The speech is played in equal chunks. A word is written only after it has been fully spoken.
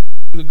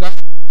the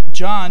Gospel of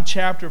John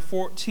chapter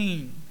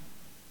 14.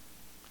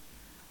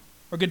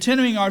 We're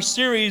continuing our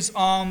series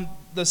on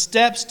the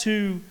steps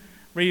to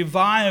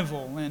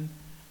revival, and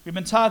we've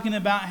been talking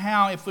about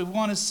how if we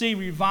want to see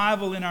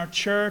revival in our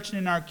church and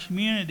in our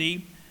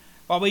community,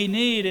 what we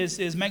need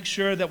is make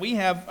sure that we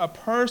have a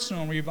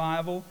personal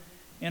revival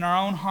in our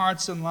own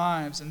hearts and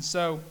lives. And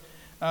so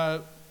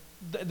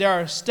there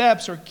are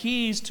steps or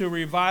keys to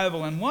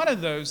revival, and one of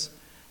those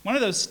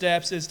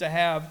steps is to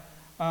have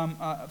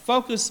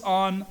focus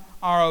on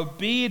our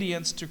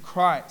obedience to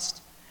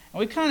Christ. And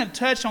we kind of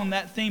touched on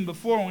that theme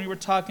before when we were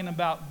talking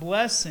about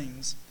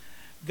blessings.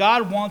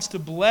 God wants to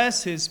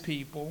bless His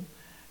people,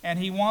 and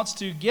He wants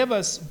to give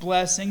us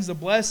blessings, the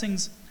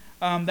blessings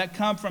that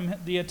come from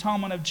the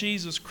atonement of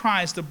Jesus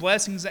Christ, the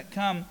blessings that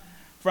come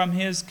from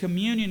His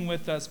communion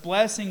with us,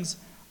 blessings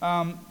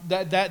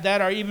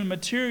that are even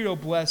material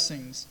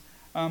blessings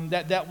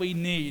that we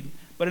need.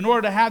 But in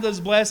order to have those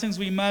blessings,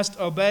 we must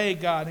obey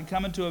God and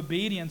come into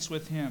obedience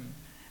with Him.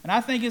 And I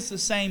think it's the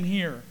same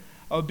here.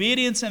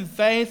 Obedience and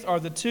faith are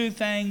the two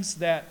things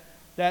that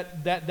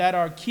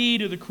are key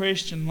to the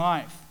Christian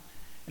life.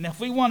 And if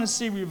we want to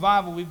see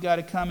revival, we've got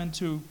to come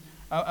into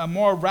a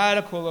more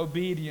radical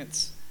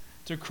obedience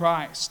to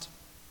Christ.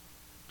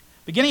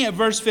 Beginning at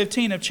verse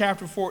 15 of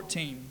chapter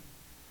 14.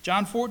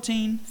 John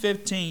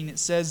 14:15, it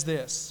says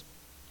this: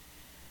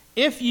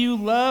 "If you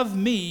love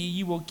me,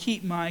 you will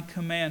keep my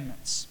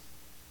commandments.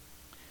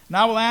 And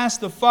I will ask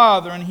the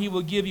Father, and He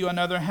will give you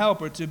another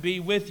helper to be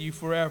with you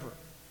forever,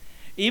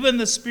 even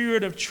the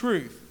Spirit of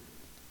truth,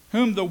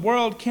 whom the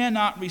world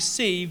cannot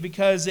receive,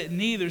 because it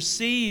neither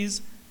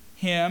sees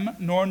Him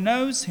nor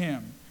knows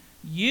Him.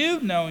 You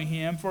know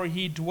Him, for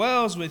He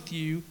dwells with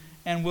you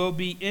and will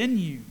be in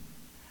you.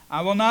 I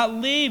will not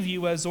leave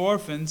you as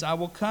orphans, I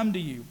will come to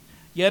you.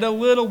 Yet a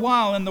little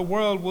while, and the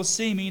world will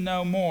see me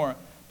no more,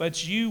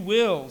 but you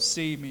will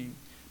see me.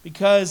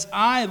 Because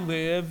I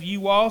live,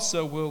 you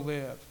also will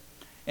live.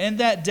 In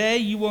that day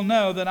you will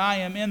know that I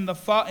am in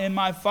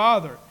my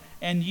Father,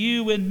 and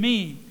you in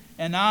me,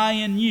 and I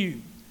in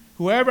you.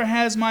 Whoever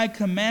has my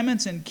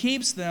commandments and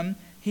keeps them,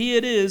 he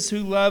it is who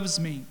loves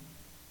me.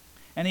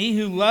 And he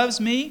who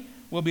loves me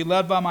will be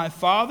loved by my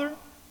Father,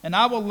 and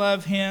I will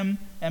love him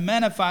and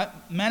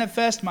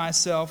manifest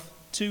myself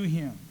to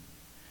him."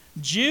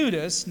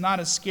 Judas, not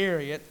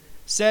Iscariot,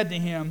 said to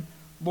him,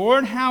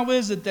 "Lord, how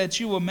is it that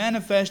you will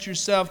manifest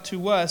yourself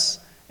to us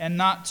and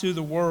not to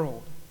the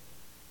world?"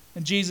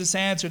 And Jesus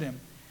answered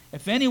him,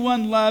 "If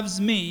anyone loves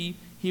me,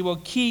 he will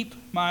keep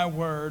my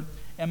word,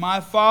 and my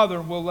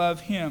Father will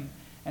love him,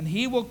 and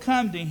he will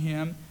come to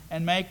him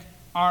and make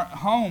our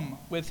home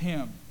with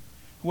him.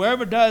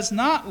 Whoever does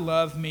not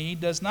love me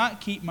does not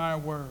keep my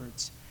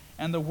words.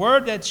 And the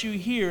word that you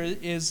hear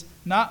is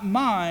not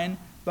mine,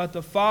 but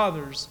the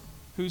Father's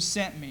who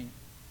sent me."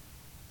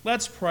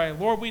 Let's pray.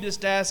 Lord, we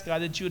just ask,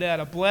 God, that you would add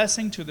a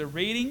blessing to the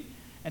reading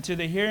and to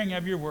the hearing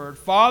of your word.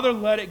 Father,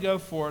 let it go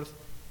forth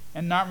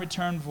and not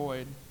return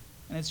void.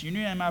 And it's in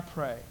your name I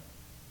pray.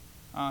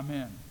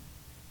 Amen.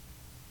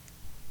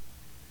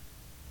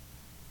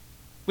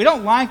 We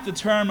don't like the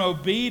term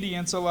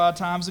obedience a lot of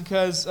times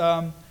because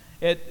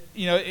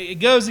it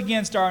goes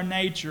against our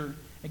nature.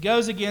 It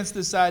goes against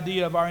this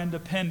idea of our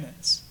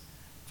independence.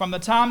 From the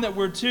time that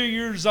we're 2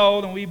 years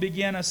old and we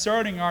begin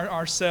asserting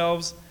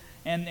ourselves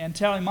and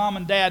telling mom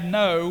and dad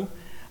no,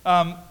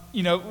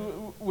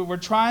 we're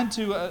trying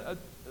to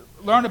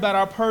learn about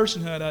our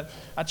personhood.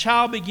 A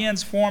child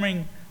begins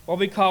forming what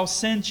we call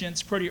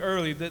sentience pretty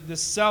early, the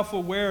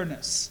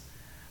self-awareness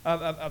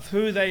of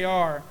who they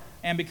are.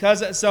 And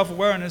because of that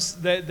self-awareness,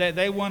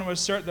 they want to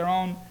assert their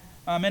own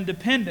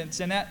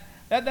independence. And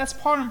that's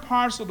part and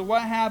parcel to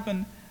what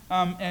happened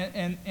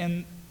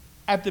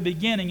at the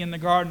beginning in the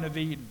Garden of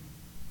Eden.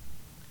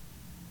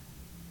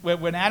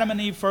 When Adam and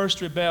Eve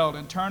first rebelled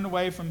and turned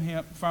away from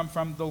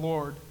the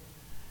Lord,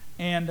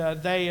 and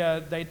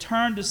they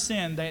turned to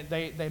sin,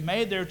 they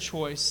made their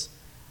choice.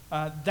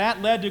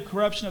 That led to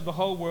corruption of the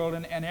whole world,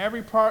 and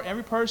every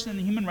person in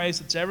the human race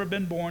that's ever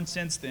been born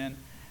since then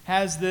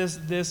has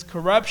this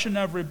corruption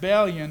of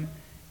rebellion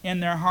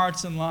in their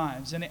hearts and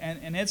lives, and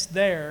it's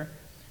there,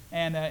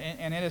 and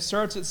it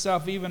asserts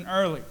itself even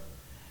early.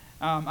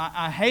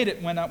 I hate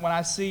it when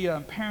I see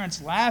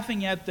parents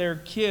laughing at their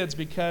kids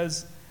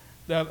because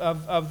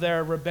of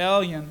their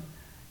rebellion,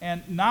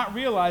 and not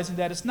realizing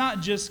that it's not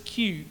just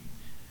cute.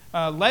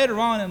 Later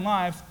on in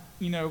life,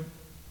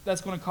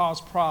 that's going to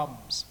cause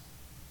problems.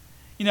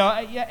 And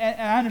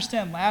I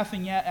understand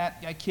laughing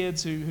at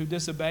kids who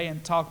disobey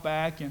and talk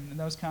back and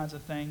those kinds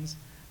of things,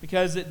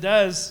 because it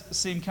does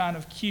seem kind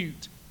of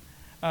cute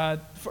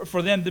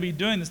for them to be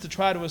doing this, to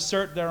try to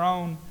assert their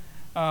own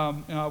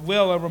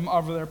will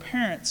over their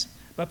parents.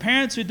 But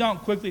parents who don't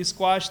quickly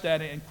squash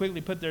that and quickly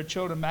put their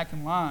children back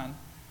in line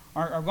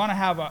are going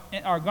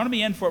to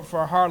be in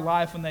for a hard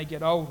life when they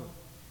get older.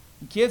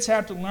 And kids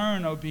have to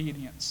learn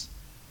obedience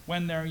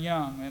when they're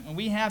young, and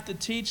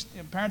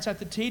parents have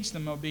to teach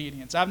them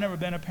obedience. I've never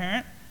been a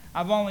parent.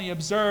 I've only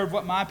observed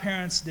what my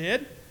parents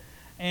did,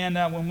 and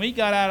when we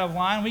got out of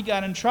line, we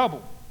got in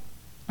trouble.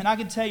 And I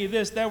can tell you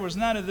this, there was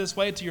none of this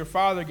wait till your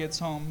father gets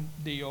home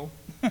deal.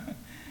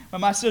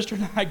 When my sister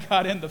and I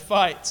got into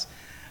fights,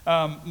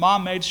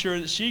 Mom made sure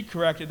that she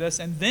corrected us,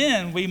 and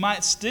then we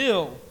might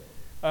still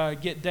when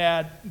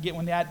Dad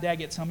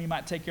gets home, he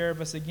might take care of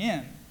us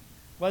again.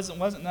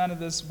 Wasn't none of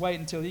this wait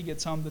until he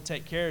gets home to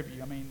take care of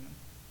you. I mean,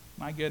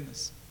 my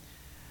goodness.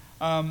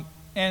 I'll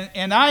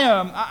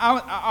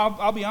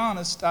be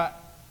honest.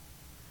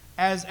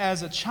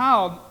 As a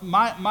child,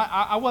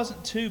 I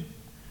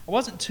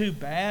wasn't too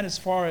bad as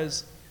far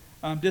as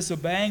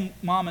disobeying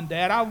Mom and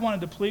Dad. I wanted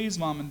to please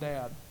Mom and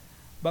Dad.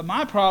 But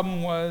my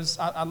problem was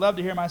I loved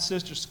to hear my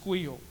sister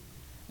squeal,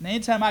 and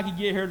anytime I could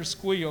get her to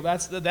squeal,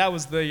 that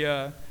was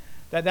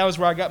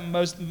where I got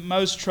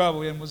most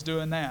trouble in, was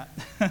doing that.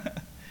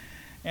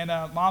 And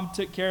Mom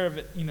took care of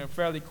it,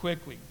 fairly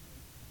quickly.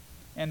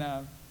 And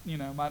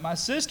my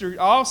sister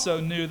also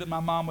knew that my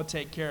mom would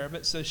take care of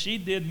it, so she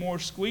did more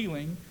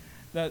squealing,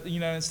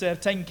 instead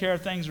of taking care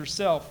of things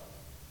herself,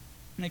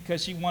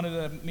 because she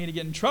wanted me to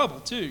get in trouble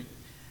too.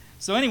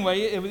 So anyway,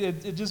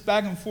 it just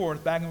back and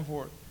forth.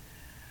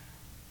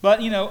 But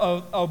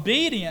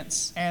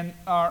obedience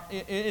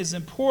is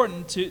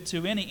important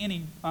to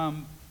any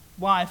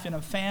life in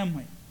a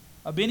family.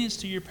 Obedience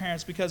to your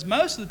parents, because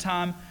most of the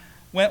time,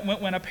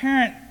 when a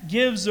parent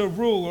gives a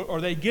rule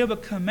or they give a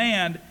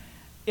command,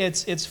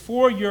 it's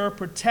for your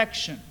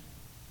protection.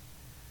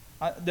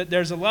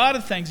 There's a lot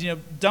of things.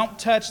 Don't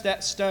touch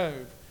that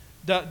stove.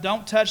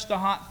 Don't touch the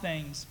hot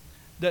things.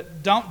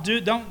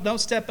 Don't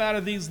step out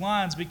of these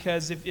lines,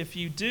 because if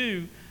you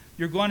do,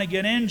 you're going to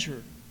get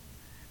injured.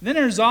 Then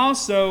there's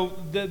also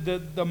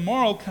the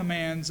moral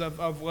commands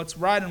of what's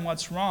right and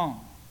what's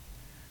wrong.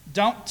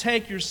 Don't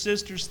take your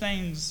sister's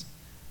things.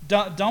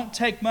 Don't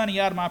take money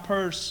out of my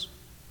purse.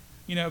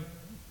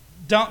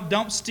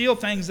 Don't steal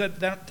things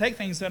take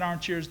things that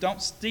aren't yours.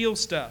 Don't steal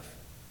stuff.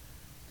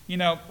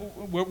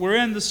 We're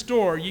in the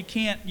store. You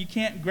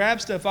can't grab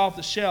stuff off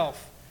the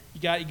shelf. You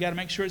got to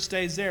make sure it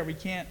stays there.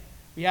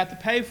 We have to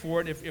pay for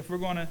it if we're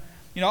going to.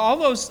 All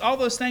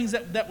those things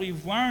that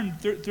we've learned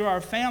through our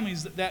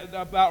families that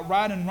about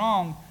right and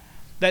wrong,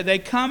 that they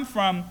come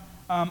from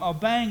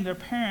obeying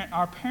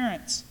our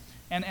parents,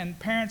 and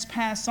parents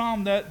pass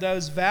on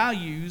those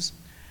values,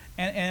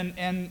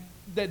 and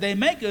they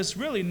make us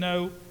really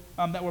know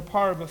that we're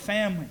part of a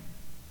family.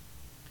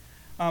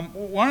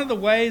 One of the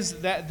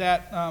ways that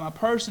a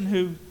person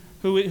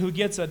who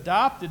gets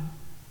adopted,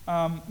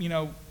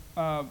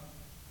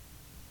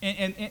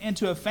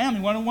 into a family,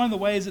 one of the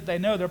ways that they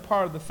know they're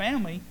part of the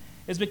family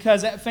is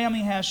because that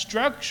family has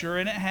structure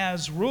and it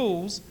has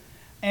rules,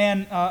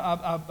 and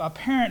a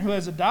parent who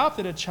has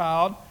adopted a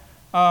child,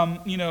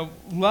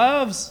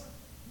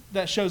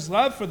 shows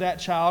love for that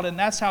child, and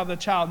that's how the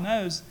child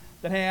knows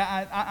that, hey,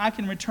 I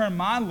can return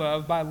my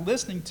love by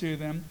listening to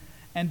them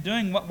and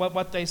doing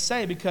what they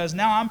say, because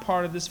now I'm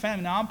part of this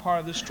family, now I'm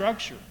part of this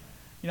structure.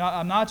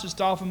 I'm not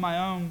just off on my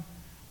own,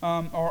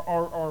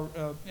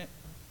 or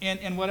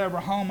in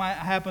whatever home I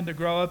happen to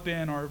grow up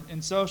in, or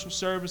in social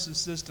services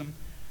system,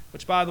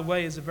 which, by the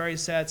way, is a very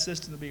sad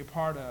system to be a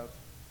part of,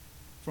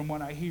 from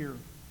what I hear.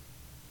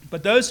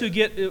 But those who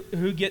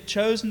get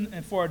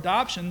chosen for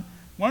adoption,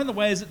 one of the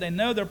ways that they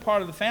know they're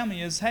part of the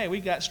family is, hey, we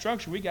got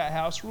structure, we got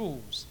house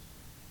rules,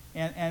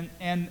 and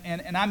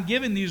I'm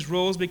giving these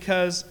rules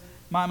because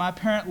my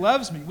parent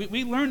loves me.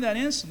 We learn that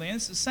instantly, and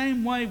it's the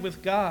same way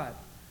with God.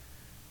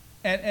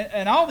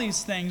 And all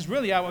these things,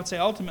 really, I would say,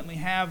 ultimately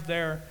have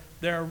their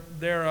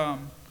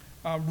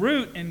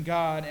root in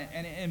God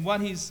and what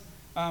He's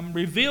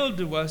revealed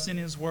to us in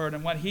His Word,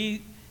 and what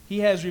He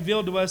has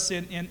revealed to us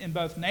in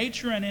both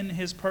nature and in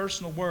His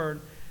personal Word.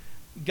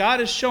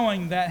 God is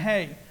showing that,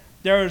 hey,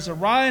 there is a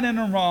right and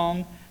a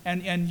wrong,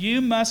 and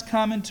you must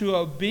come into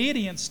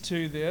obedience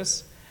to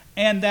this,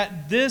 and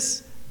that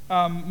this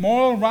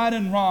moral right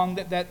and wrong,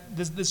 that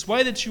this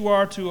way that you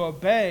are to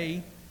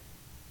obey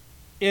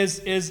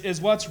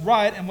is what's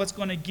right and what's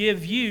going to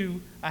give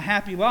you a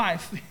happy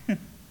life.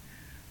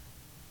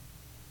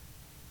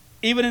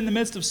 Even in the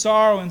midst of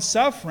sorrow and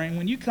suffering,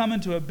 when you come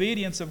into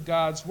obedience of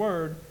God's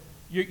Word,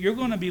 you're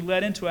going to be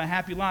led into a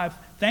happy life.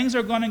 Things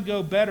are going to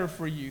go better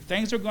for you.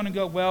 Things are going to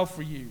go well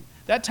for you.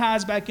 That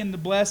ties back into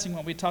blessing,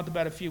 what we talked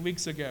about a few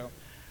weeks ago.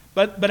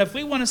 But if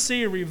we want to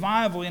see a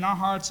revival in our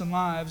hearts and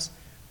lives,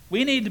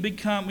 we need to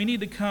become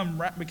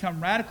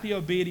radically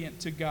obedient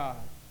to God.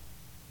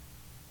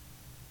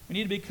 We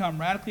need to become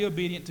radically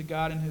obedient to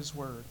God and His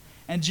Word.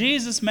 And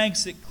Jesus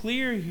makes it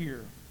clear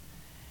here.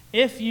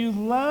 If you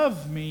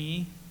love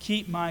me,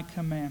 keep my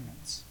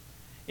commandments.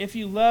 If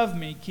you love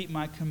me, keep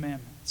my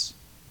commandments.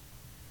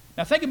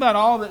 Now think about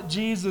all that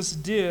Jesus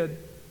did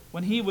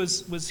when he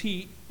was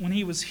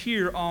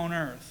here on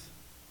earth.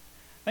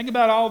 Think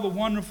about all the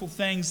wonderful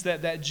things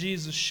that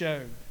Jesus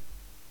showed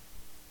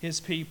His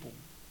people,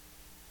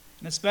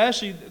 and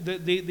especially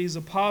these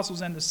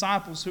apostles and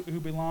disciples who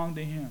belonged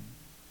to Him.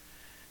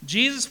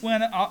 Jesus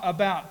went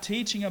about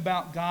teaching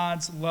about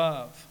God's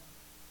love,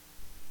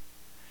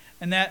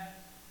 and that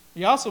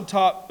He also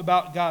taught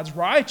about God's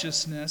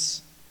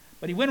righteousness,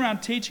 but He went around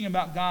teaching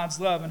about God's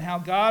love and how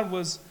God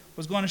was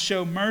was going to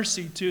show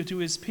mercy to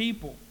his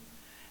people.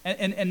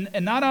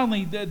 And not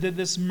only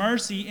this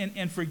mercy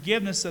and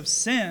forgiveness of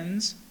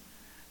sins,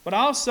 but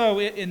also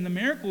in the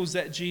miracles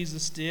that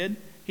Jesus did,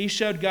 he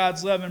showed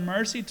God's love and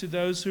mercy to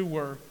those who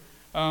were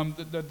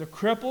the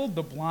crippled,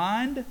 the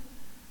blind,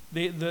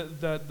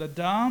 the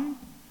dumb,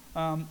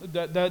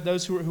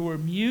 those who were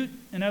mute,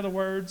 in other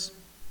words.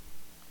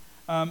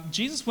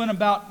 Jesus went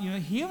about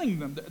healing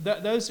them,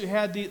 those who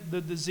had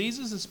the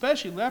diseases,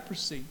 especially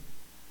leprosy.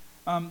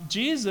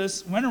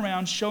 Jesus went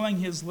around showing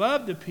his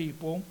love to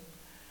people,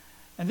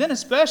 and then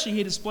especially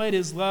he displayed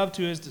his love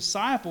to his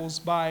disciples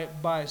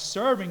by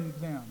serving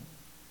them.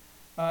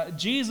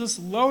 Jesus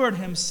lowered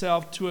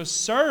himself to a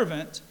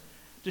servant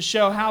to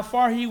show how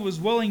far he was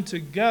willing to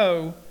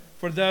go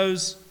for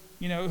those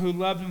who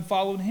loved and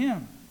followed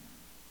him.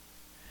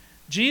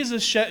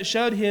 Jesus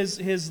showed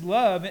his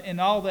love in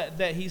all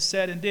that he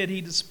said and did.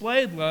 He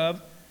displayed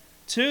love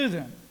to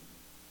them.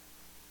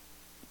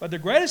 But the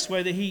greatest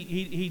way that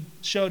he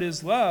showed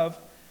his love,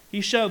 he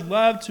showed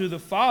love to the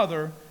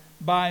Father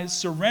by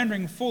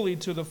surrendering fully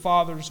to the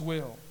Father's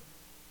will.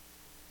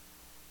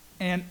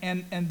 And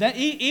that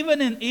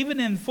even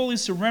in fully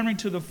surrendering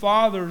to the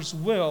Father's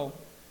will,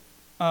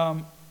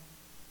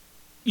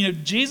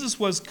 Jesus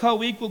was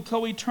co-equal,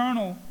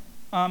 co-eternal,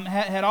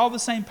 had all the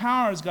same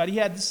power as God. He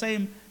had the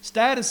same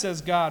status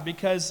as God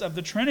because of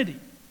the Trinity.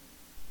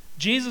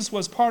 Jesus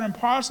was part and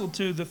parcel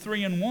to the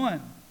 3 in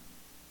 1.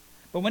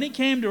 But when he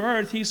came to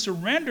earth, he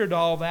surrendered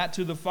all that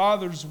to the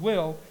Father's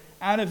will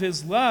out of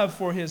his love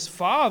for his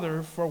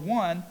Father, for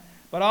one,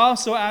 but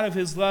also out of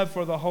his love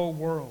for the whole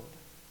world.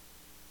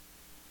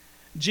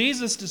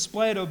 Jesus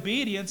displayed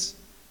obedience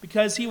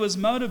because he was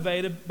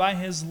motivated by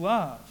his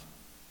love.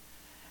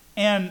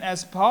 And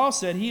as Paul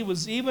said, he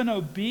was even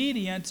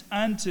obedient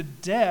unto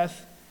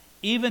death,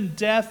 even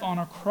death on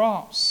a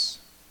cross.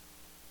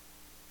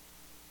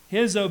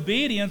 His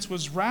obedience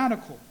was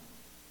radical.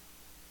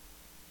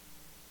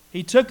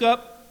 He took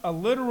up a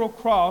literal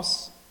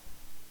cross,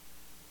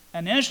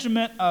 an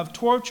instrument of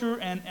torture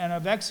and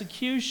of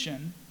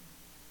execution,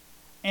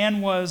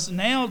 and was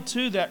nailed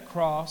to that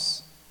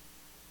cross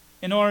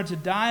in order to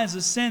die as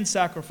a sin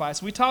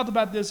sacrifice. We talked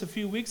about this a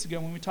few weeks ago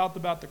when we talked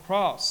about the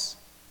cross.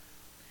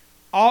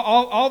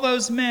 All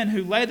those men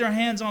who laid their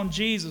hands on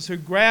Jesus, who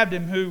grabbed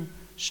him, who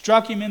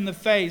struck him in the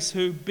face,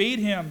 who beat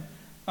him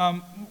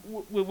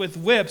with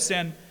whips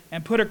and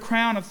put a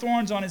crown of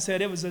thorns on his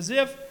head, it was as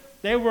if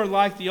they were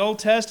like the Old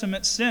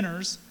Testament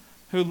sinners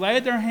who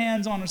laid their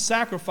hands on a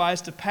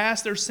sacrifice to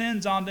pass their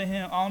sins onto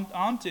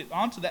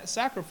that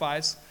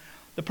sacrifice.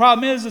 The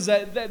problem is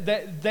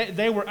that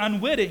they were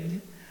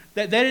unwitting,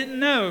 that they didn't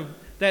know,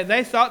 that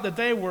they thought that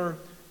they were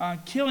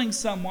killing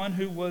someone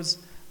who was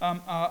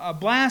a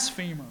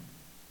blasphemer.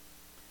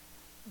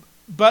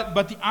 But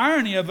the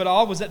irony of it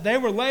all was that they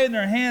were laying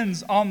their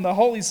hands on the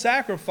holy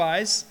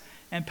sacrifice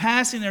and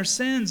passing their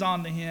sins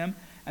onto him,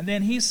 and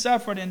then he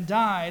suffered and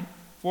died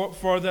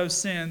for those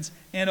sins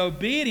in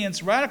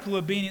obedience, radical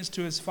obedience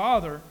to his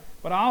Father,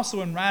 but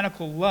also in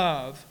radical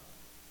love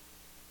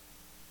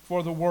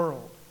for the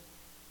world.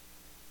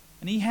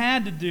 And he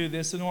had to do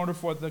this in order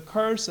for the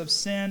curse of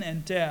sin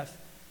and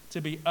death to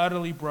be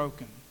utterly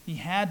broken. He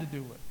had to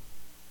do it.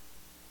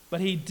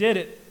 But he did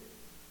it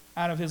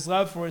out of his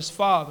love for his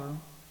Father,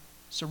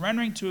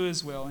 surrendering to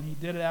his will, and he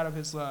did it out of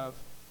his love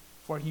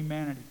for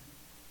humanity.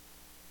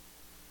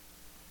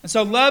 And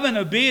so love and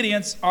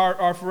obedience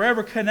are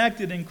forever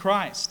connected in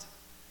Christ.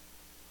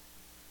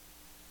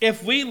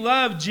 If we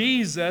love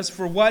Jesus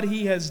for what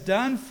he has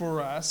done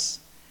for us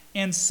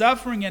in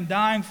suffering and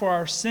dying for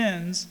our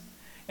sins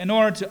in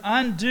order to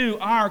undo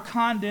our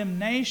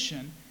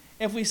condemnation,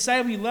 if we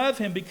say we love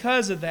him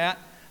because of that,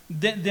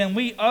 then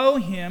we owe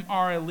him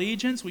our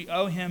allegiance, we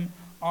owe him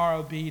our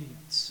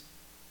obedience.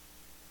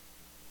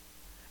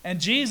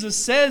 And Jesus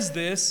says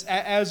this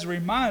as a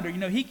reminder.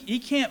 He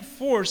can't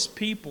force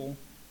people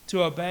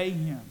to obey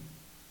him.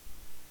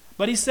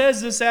 But he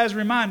says this as a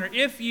reminder.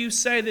 If you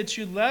say that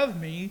you love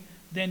me,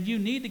 then you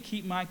need to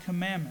keep my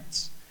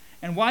commandments.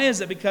 And why is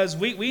it? Because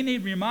we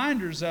need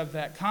reminders of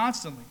that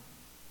constantly.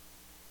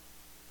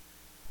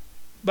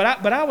 But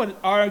I would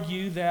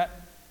argue that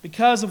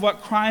because of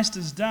what Christ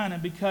has done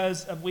and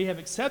because we have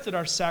accepted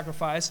our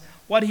sacrifice,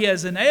 what he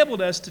has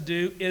enabled us to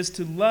do is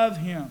to love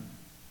him.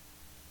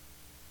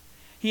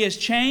 He has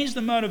changed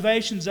the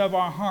motivations of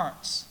our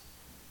hearts.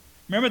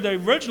 Remember, the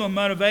original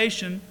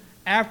motivation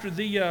after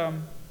the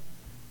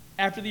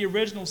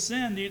original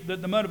sin,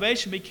 the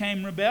motivation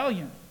became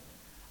rebellion.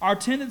 Our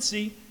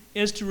tendency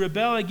is to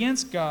rebel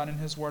against God and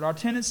his word. Our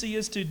tendency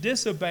is to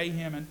disobey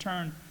him and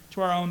turn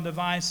to our own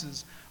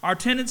devices. Our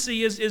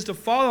tendency is to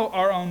follow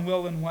our own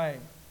will and way.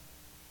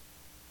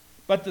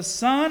 But the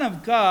Son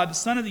of God, the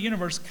Son of the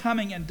universe,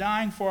 coming and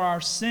dying for our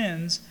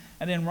sins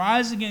and then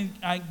rising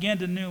again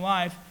to new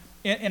life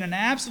in an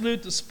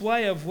absolute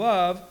display of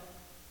love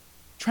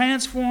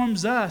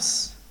transforms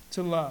us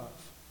to love.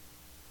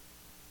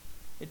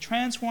 It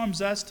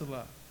transforms us to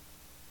love.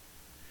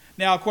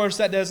 Now, of course,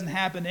 that doesn't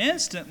happen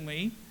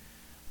instantly.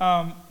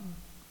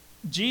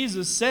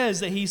 Jesus says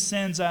that he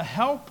sends a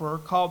helper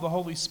called the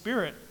Holy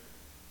Spirit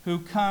who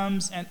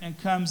comes and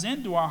comes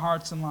into our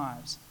hearts and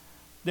lives.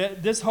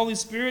 That this Holy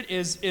Spirit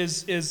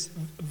is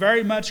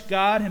very much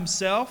God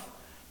himself.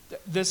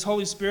 This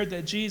Holy Spirit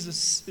that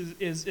Jesus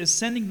is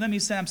sending them, he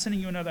said, I'm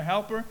sending you another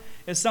helper,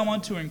 is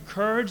someone to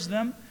encourage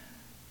them,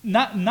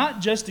 not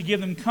just to give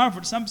them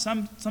comfort. Some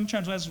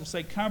translators will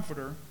say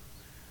comforter,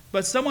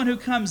 but someone who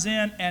comes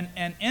in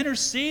and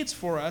intercedes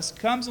for us,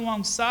 comes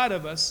alongside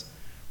of us,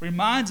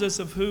 reminds us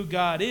of who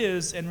God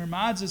is, and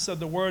reminds us of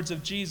the words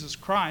of Jesus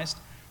Christ,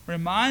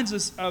 reminds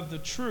us of the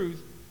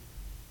truth,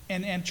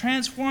 and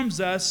transforms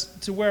us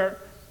to where,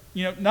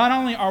 not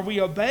only are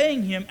we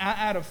obeying him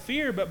out of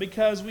fear, but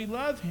because we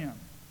love him.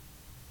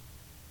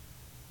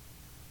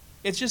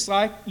 It's just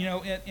like,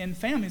 in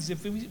families,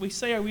 if we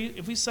say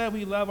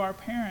we love our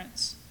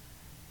parents,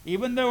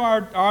 even though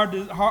our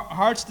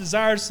heart's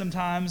desire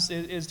sometimes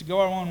is to go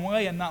our own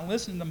way and not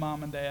listen to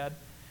mom and dad,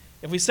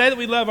 if we say that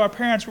we love our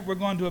parents, we're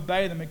going to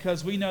obey them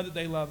because we know that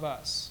they love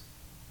us.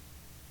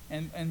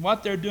 And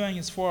what they're doing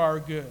is for our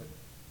good.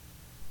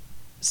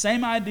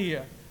 Same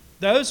idea.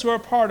 Those who are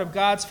part of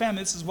God's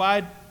family, this is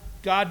why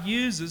God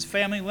uses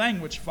family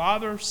language.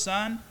 Father,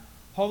 Son,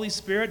 Holy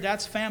Spirit,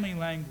 that's family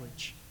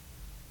language.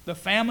 The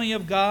family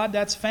of God,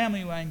 that's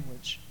family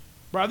language.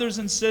 Brothers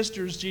and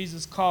sisters,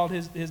 Jesus called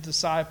his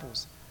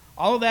disciples.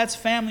 All of that's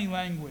family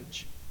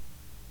language.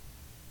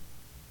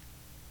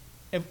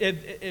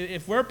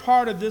 If we're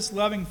part of this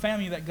loving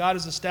family that God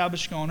is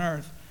establishing on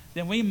earth,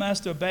 then we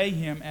must obey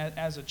him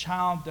as a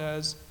child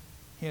does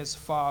his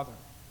father.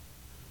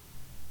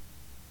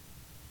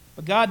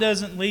 But God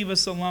doesn't leave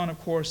us alone,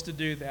 of course, to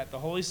do that. The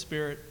Holy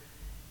Spirit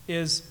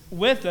is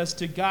with us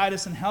to guide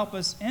us and help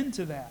us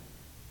into that.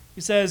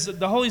 He says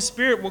the Holy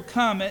Spirit will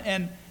come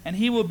and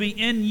he will be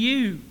in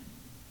you,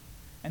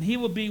 and he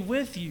will be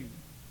with you.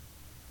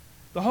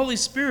 The Holy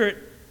Spirit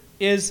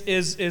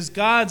is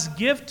God's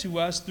gift to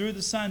us through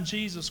the Son,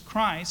 Jesus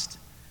Christ,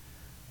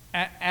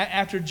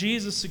 after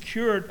Jesus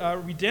secured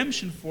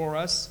redemption for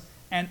us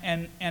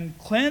and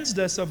cleansed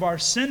us of our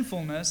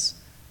sinfulness.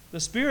 The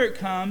Spirit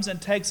comes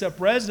and takes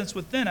up residence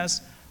within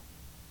us,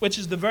 which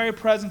is the very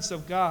presence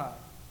of God.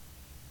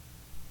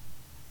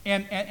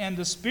 And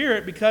the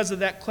Spirit, because of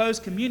that close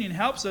communion,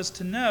 helps us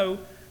to know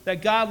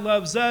that God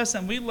loves us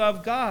and we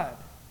love God.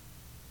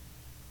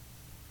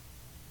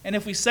 And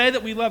if we say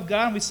that we love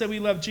God and we say we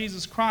love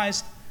Jesus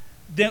Christ,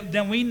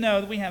 then we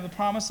know that we have the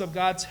promise of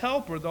God's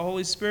helper, the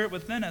Holy Spirit,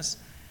 within us.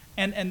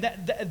 And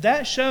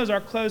that shows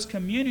our close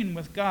communion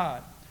with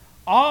God.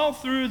 All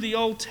through the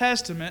Old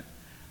Testament,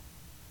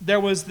 there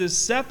was this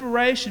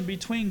separation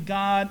between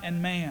God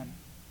and man.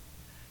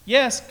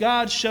 Yes,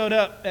 God showed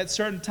up at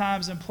certain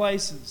times and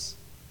places.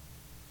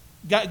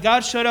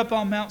 God showed up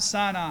on Mount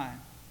Sinai.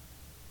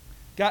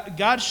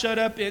 God showed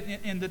up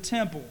in the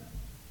temple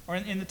or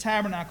in the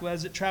tabernacle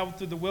as it traveled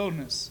through the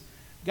wilderness.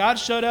 God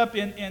showed up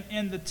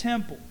in the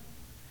temple.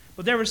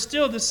 But there was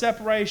still this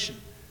separation.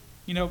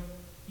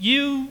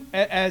 You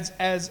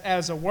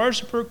as a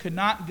worshiper could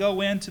not go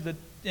into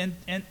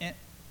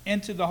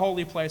the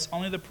holy place.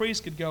 Only the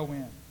priest could go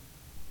in.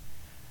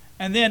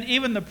 And then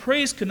even the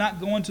priest could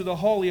not go into the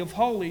Holy of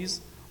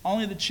Holies.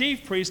 Only the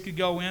chief priest could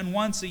go in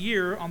once a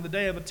year on the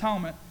Day of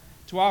Atonement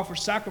to offer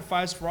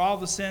sacrifice for all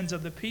the sins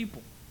of the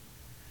people.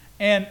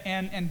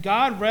 And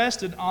God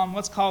rested on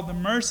what's called the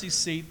mercy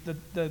seat,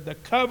 the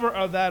cover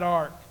of that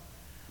ark.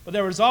 But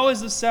there was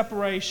always a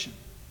separation.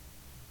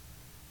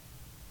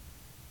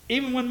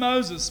 Even when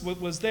Moses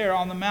was there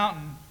on the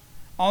mountain,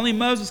 only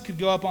Moses could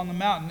go up on the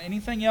mountain.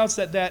 Anything else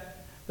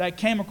that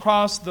came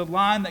across the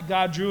line that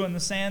God drew in the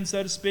sand,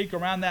 so to speak,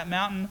 around that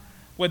mountain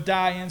would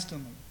die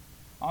instantly.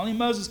 Only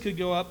Moses could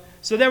go up.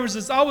 So there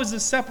was always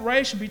this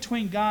separation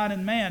between God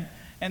and man.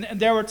 And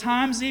there were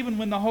times even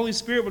when the Holy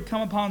Spirit would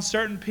come upon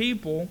certain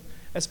people,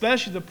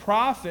 especially the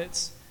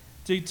prophets,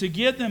 to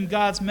give them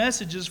God's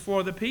messages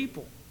for the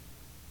people.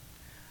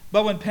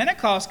 But when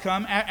Pentecost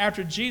came,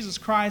 after Jesus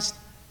Christ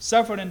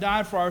suffered and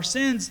died for our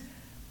sins,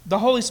 the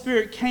Holy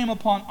Spirit came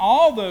upon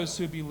all those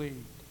who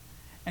believed.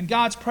 And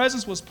God's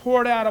presence was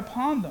poured out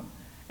upon them.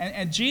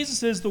 And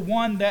Jesus is the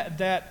one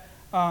that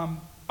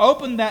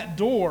opened that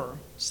door,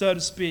 so to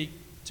speak,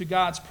 to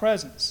God's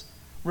presence.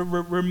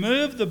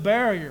 Removed the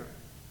barrier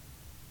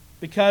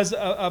because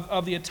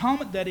of the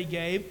atonement that he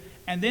gave.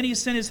 And then he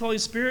sent his Holy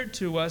Spirit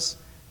to us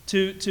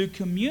to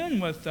commune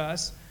with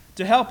us,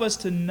 to help us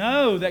to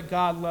know that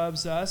God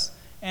loves us,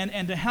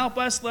 and to help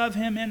us love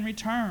him in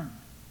return.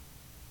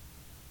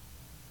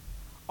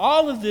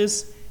 All of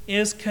this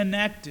is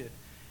connected.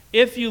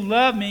 If you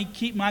love me,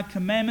 keep my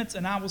commandments,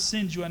 and I will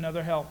send you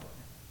another helper.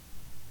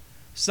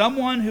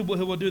 Someone who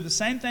will do the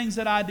same things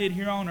that I did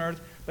here on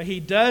earth, but he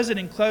does it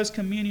in close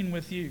communion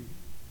with you.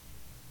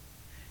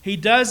 He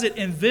does it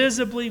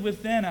invisibly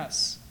within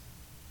us.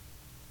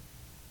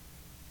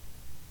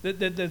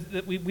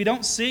 We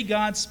don't see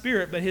God's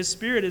Spirit, but his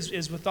Spirit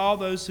is with all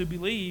those who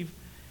believe.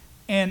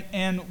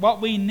 And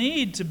what we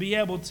need to be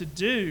able to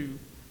do,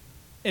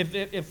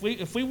 if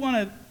we want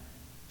to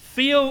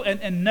feel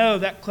and know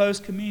that close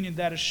communion,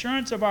 that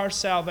assurance of our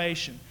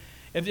salvation,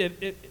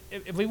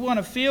 If we want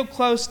to feel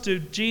close to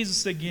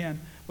Jesus again,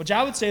 which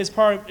I would say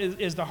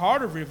is the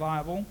heart of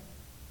revival,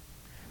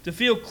 to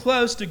feel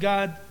close to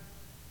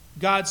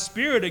God's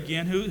Spirit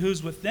again,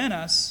 who's within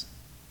us,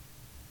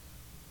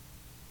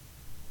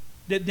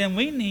 then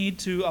we need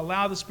to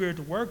allow the Spirit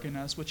to work in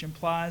us, which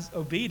implies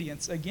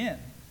obedience again.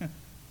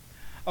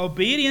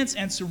 Obedience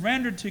and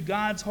surrender to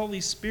God's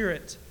Holy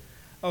Spirit.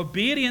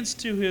 Obedience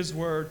to His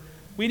Word.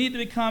 We need to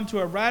become to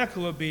a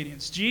radical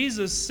obedience.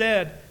 Jesus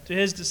said to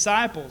His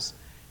disciples,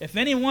 "If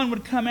anyone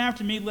would come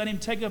after me, let him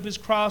take up his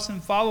cross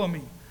and follow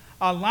me."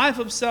 A life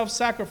of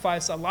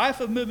self-sacrifice, a life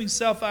of moving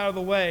self out of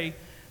the way,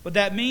 but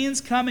that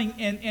means coming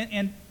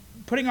and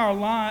putting our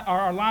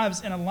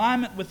lives in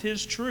alignment with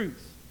His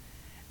truth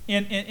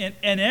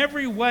in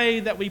every way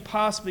that we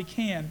possibly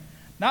can.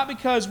 Not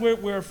because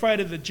we're afraid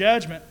of the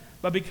judgment,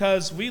 but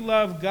because we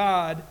love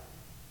God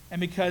and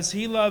because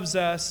He loves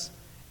us,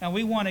 and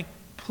we want to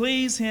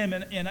please Him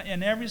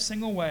in every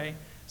single way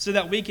so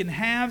that we can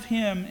have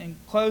Him in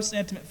close,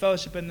 intimate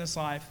fellowship in this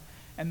life.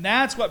 And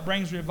that's what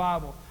brings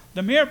revival.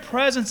 The mere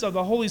presence of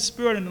the Holy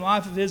Spirit in the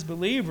life of His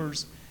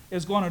believers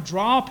is going to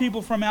draw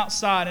people from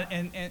outside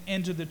and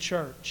into the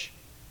church.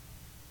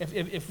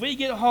 If we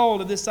get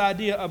hold of this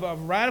idea of a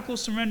radical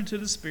surrender to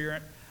the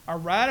Spirit, a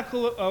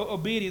radical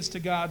obedience to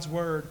God's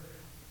Word,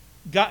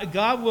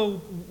 God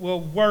will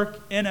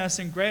work in us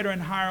in greater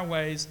and higher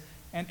ways,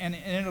 and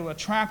it'll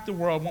attract the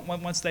world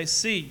once they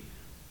see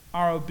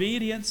our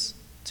obedience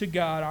to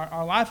God,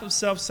 our life of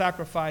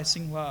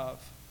self-sacrificing love.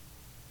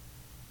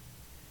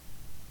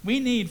 We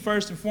need,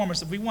 first and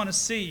foremost, if we want to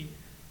see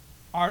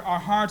our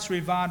hearts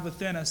revived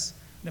within us,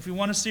 and if we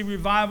want to see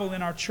revival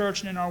in our church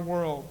and in our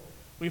world,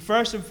 we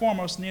first and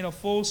foremost need a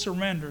full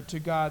surrender to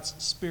God's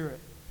Spirit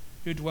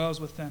who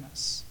dwells within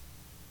us.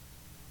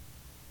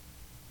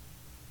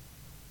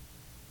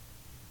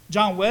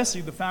 John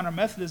Wesley, the founder of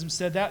Methodism,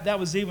 said that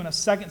was even a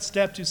second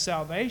step to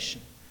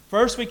salvation.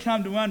 First, we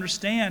come to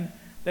understand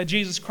that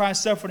Jesus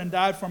Christ suffered and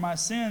died for my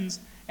sins,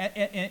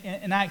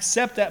 and I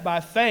accept that by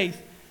faith.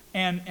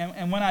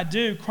 And when I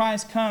do,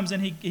 Christ comes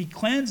and He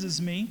cleanses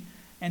me,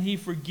 and He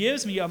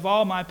forgives me of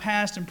all my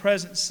past and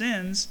present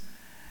sins,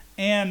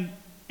 and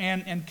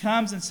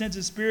comes and sends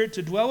His Spirit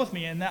to dwell with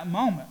me in that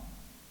moment.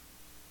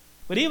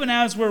 But even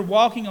as we're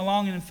walking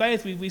along in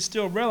faith, we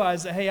still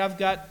realize that, hey, I've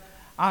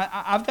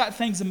got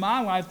things in my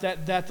life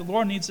that the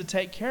Lord needs to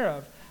take care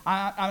of.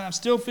 I'm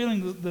still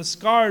feeling the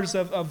scars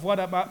of what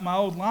about my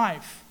old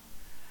life.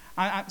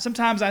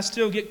 Sometimes I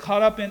still get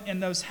caught up in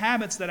those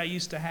habits that I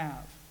used to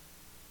have.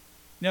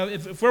 You know,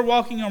 if we're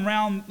walking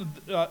around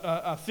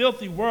a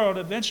filthy world,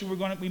 eventually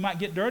we might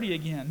get dirty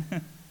again.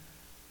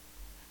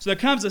 So there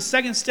comes a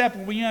second step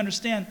where we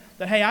understand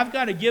that, hey, I've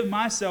got to give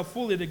myself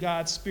fully to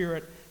God's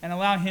Spirit and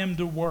allow Him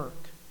to work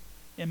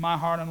in my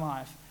heart and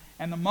life.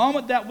 And the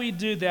moment that we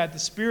do that, the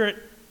Spirit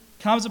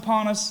comes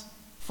upon us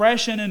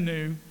fresh and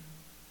anew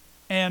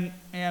and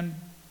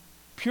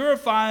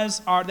purifies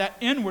that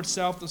inward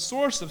self, the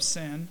source of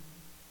sin,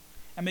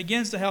 and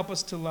begins to help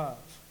us to love.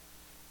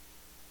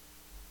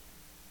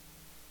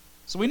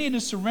 So we need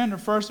to surrender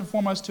first and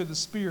foremost to the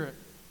Spirit.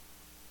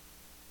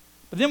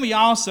 But then we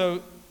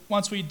also,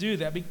 once we do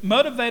that, be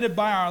motivated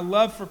by our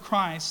love for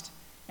Christ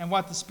and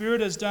what the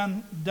Spirit has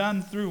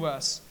done through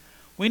us,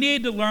 we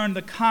need to learn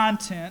the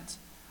content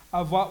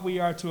of what we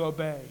are to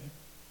obey.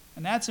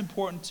 And that's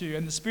important too.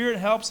 And the Spirit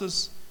helps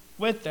us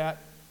with that.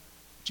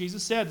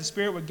 Jesus said the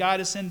Spirit would guide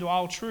us into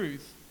all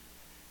truth.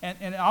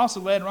 And also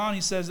later on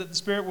He says that the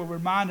Spirit will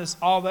remind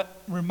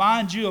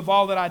you of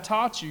all that I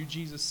taught you,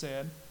 Jesus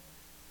said.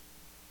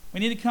 We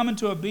need to come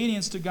into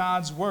obedience to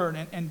God's Word.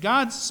 And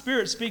God's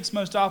Spirit speaks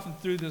most often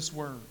through this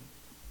Word.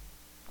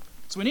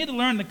 So we need to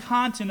learn the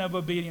content of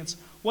obedience.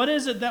 What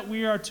is it that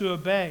we are to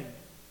obey?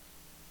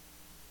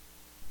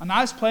 A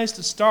nice place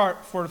to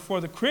start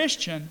for the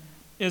Christian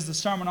is the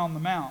Sermon on the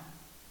Mount.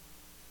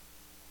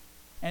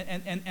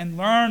 And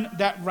learn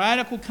that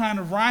radical kind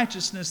of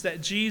righteousness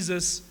that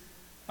Jesus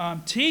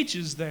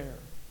teaches there.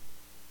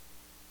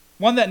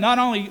 One that not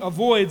only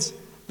avoids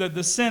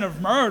the sin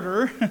of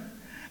murder,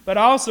 but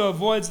also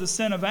avoids the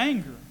sin of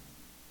anger.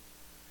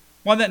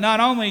 One that not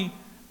only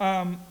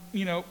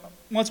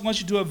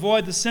wants you to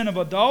avoid the sin of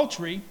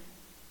adultery,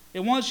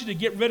 it wants you to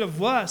get rid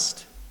of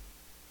lust.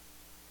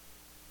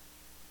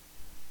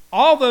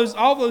 All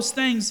those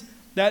things,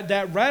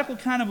 that radical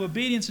kind of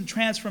obedience and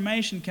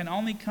transformation can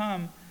only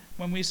come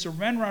when we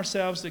surrender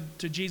ourselves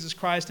to Jesus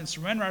Christ and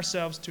surrender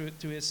ourselves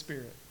to His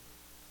Spirit.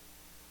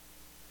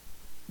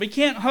 We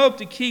can't hope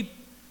to keep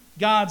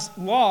God's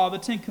law, the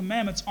Ten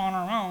Commandments, on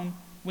our own.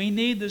 We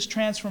need this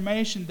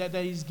transformation that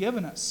He's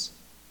given us.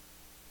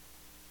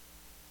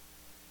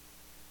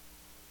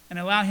 And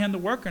allow Him to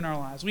work in our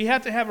lives. We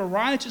have to have a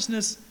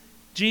righteousness,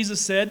 Jesus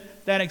said,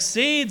 that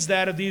exceeds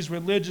that of these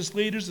religious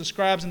leaders, the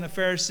scribes and the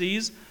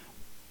Pharisees,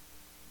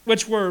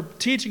 which were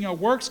teaching a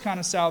works kind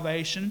of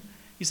salvation.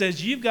 He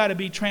says, you've got to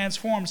be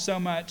transformed so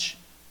much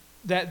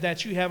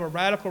that you have a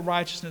radical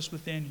righteousness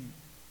within you.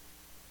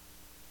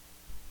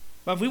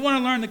 But if we want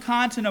to learn the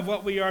content of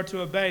what we are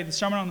to obey, the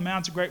Sermon on the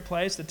Mount is a great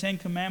place. The Ten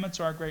Commandments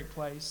are a great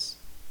place.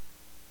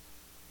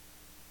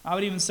 I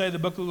would even say the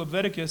book of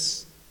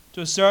Leviticus,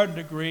 to a certain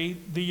degree,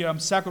 the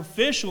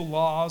sacrificial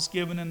laws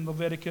given in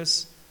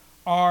Leviticus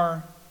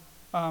are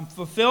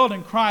fulfilled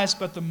in Christ,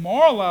 but the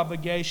moral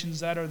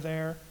obligations that are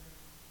there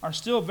are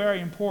still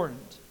very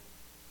important.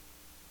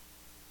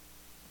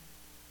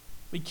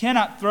 We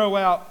cannot throw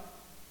out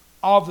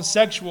all the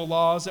sexual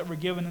laws that were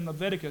given in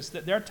Leviticus,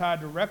 that they're tied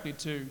directly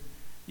to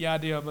the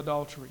idea of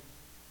adultery.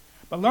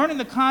 But learning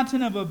the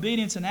content of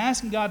obedience and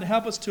asking God to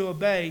help us to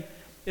obey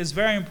is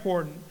very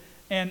important.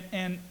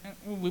 And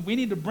we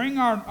need to bring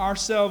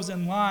ourselves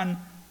in line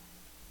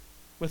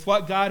with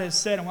what God has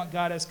said and what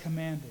God has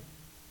commanded.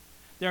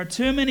 There are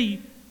too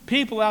many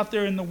people out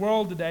there in the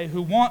world today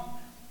who want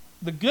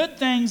the good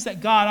things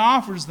that God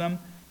offers them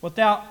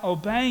without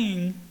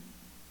obeying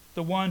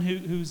the one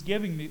who's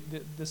giving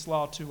this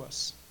law to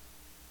us.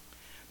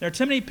 There are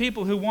too many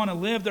people who want to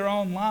live their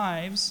own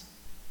lives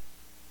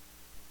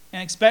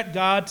and expect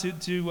God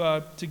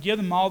to give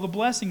them all the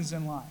blessings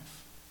in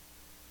life.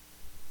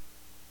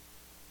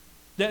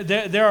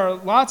 There are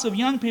lots of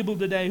young people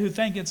today who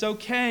think it's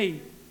okay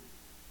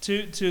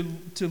to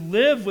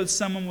live with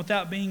someone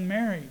without being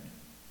married.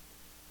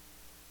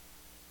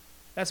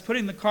 That's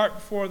putting the cart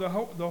before the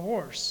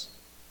horse.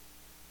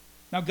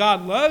 Now,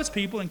 God loves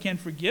people and can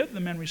forgive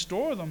them and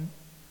restore them.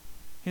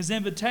 His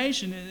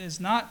invitation is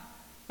not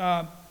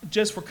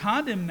just for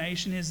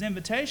condemnation. His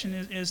invitation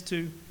is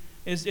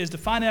to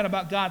find out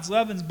about God's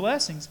love and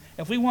blessings.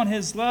 If we want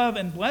His love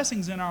and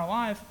blessings in our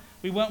life,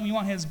 we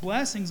want His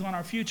blessings on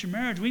our future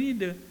marriage, we need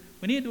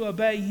to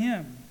obey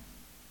Him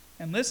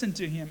and listen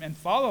to Him and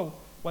follow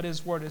what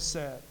His Word has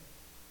said.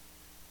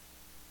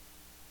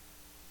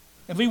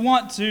 If we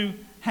want to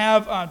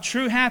have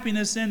true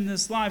happiness in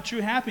this life,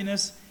 true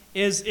happiness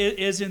is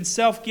in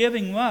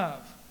self-giving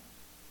love.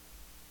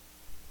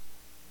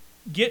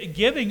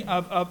 Giving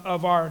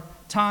of our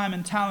time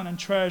and talent and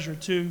treasure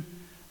to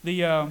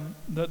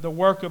the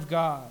work of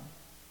God.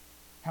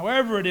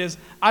 However it is,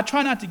 I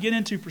try not to get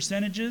into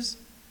percentages.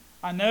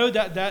 I know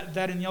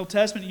that in the Old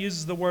Testament it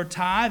uses the word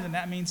tithe, and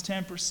that means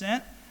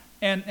 10%.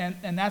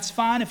 And that's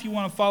fine if you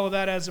want to follow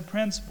that as a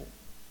principle.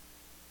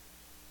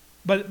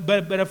 But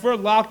if we're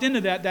locked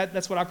into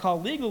that's what I call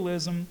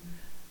legalism.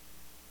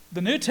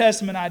 The New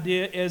Testament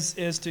idea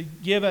is to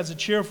give as a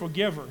cheerful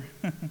giver.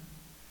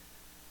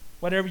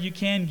 Whatever you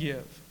can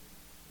give.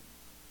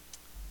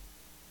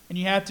 And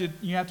you have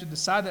to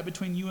decide that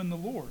between you and the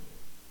Lord.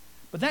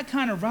 But that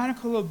kind of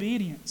radical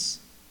obedience,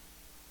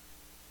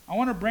 I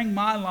want to bring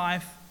my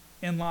life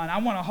in line. I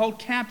want to hold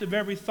captive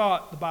every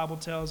thought, the Bible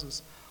tells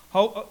us.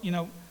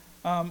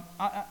 I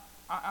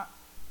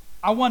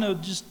want to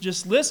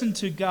just listen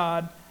to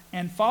God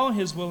and follow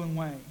His will and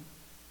way.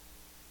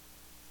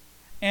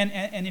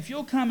 And if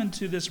you'll come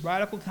into this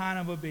radical kind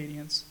of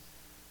obedience,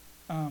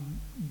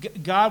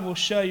 God will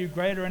show you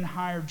greater and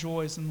higher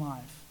joys in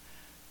life.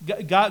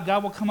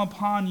 God will come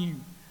upon you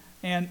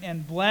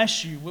and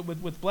bless you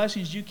with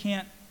blessings you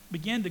can't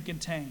begin to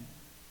contain.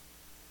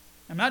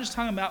 I'm not just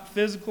talking about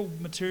physical,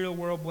 material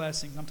world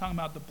blessings. I'm talking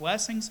about the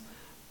blessings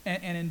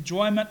and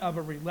enjoyment of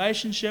a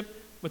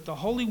relationship with the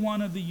Holy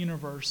One of the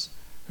universe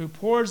who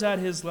pours out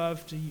His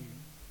love to you.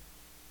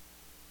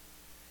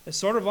 It's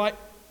sort of like,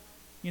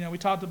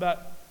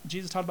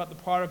 Jesus talked about the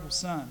prodigal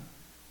son.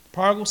 The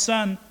prodigal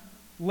son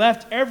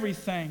left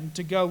everything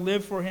to go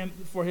live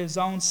for his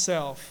own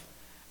self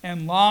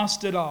and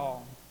lost it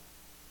all.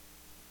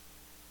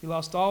 He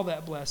lost all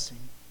that blessing.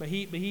 But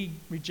he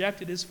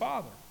rejected his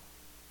father.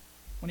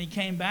 When he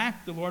came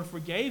back, the Lord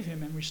forgave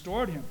him and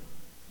restored him.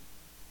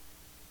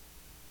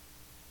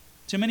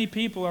 Too many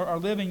people are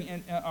living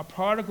in a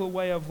prodigal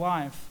way of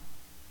life,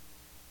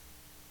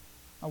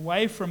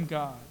 away from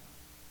God,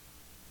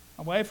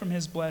 away from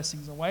His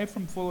blessings, away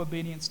from full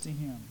obedience to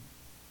Him.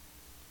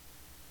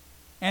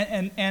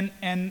 And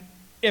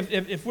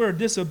if we're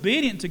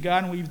disobedient to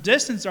God and we've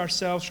distanced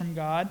ourselves from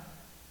God,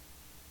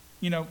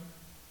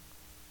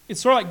 it's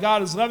sort of like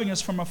God is loving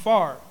us from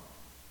afar.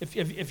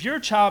 If your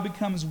child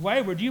becomes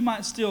wayward, you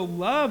might still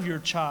love your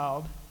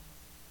child,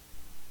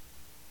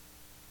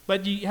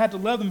 but you have to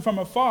love them from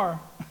afar.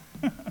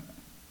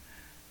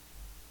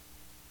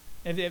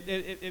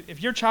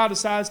 If your child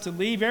decides to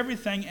leave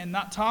everything and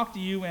not talk to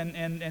you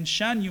and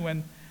shun you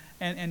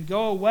and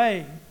go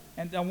away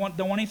and don't want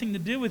anything to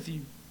do with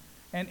you,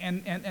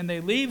 and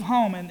they leave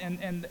home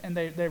and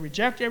they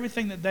reject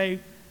everything that they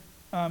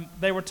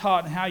were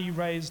taught and how you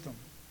raised them,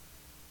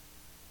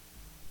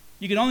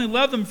 you can only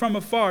love them from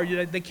afar.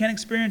 They can't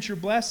experience your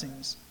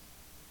blessings.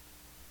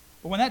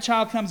 But when that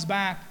child comes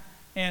back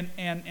and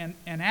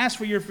asks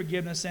for your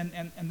forgiveness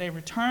and they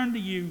return to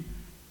you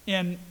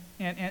and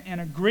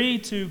agree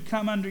to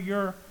come under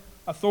your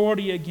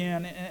authority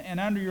again and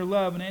under your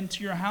love and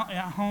into your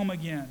home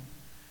again,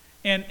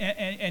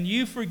 and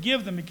you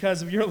forgive them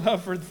because of your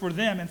love for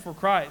them and for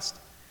Christ,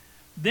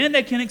 then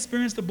they can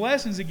experience the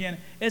blessings again.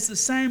 It's the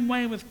same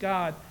way with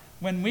God.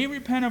 When we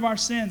repent of our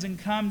sins and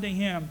come to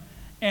Him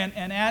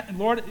and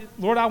Lord,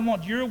 I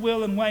want your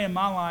will and way in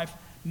my life,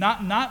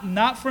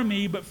 not for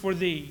me, but for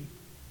Thee,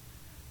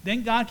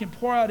 then God can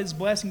pour out His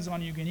blessings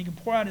on you again. He can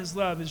pour out His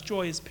love, His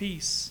joy, His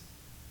peace.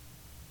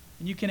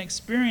 And you can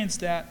experience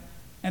that,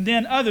 and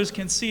then others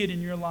can see it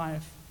in your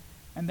life.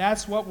 And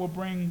that's what will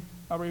bring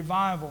a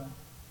revival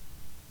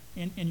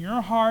in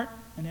your heart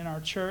and in our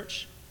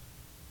church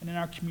and in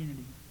our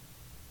community.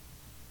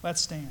 Let's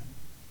stand.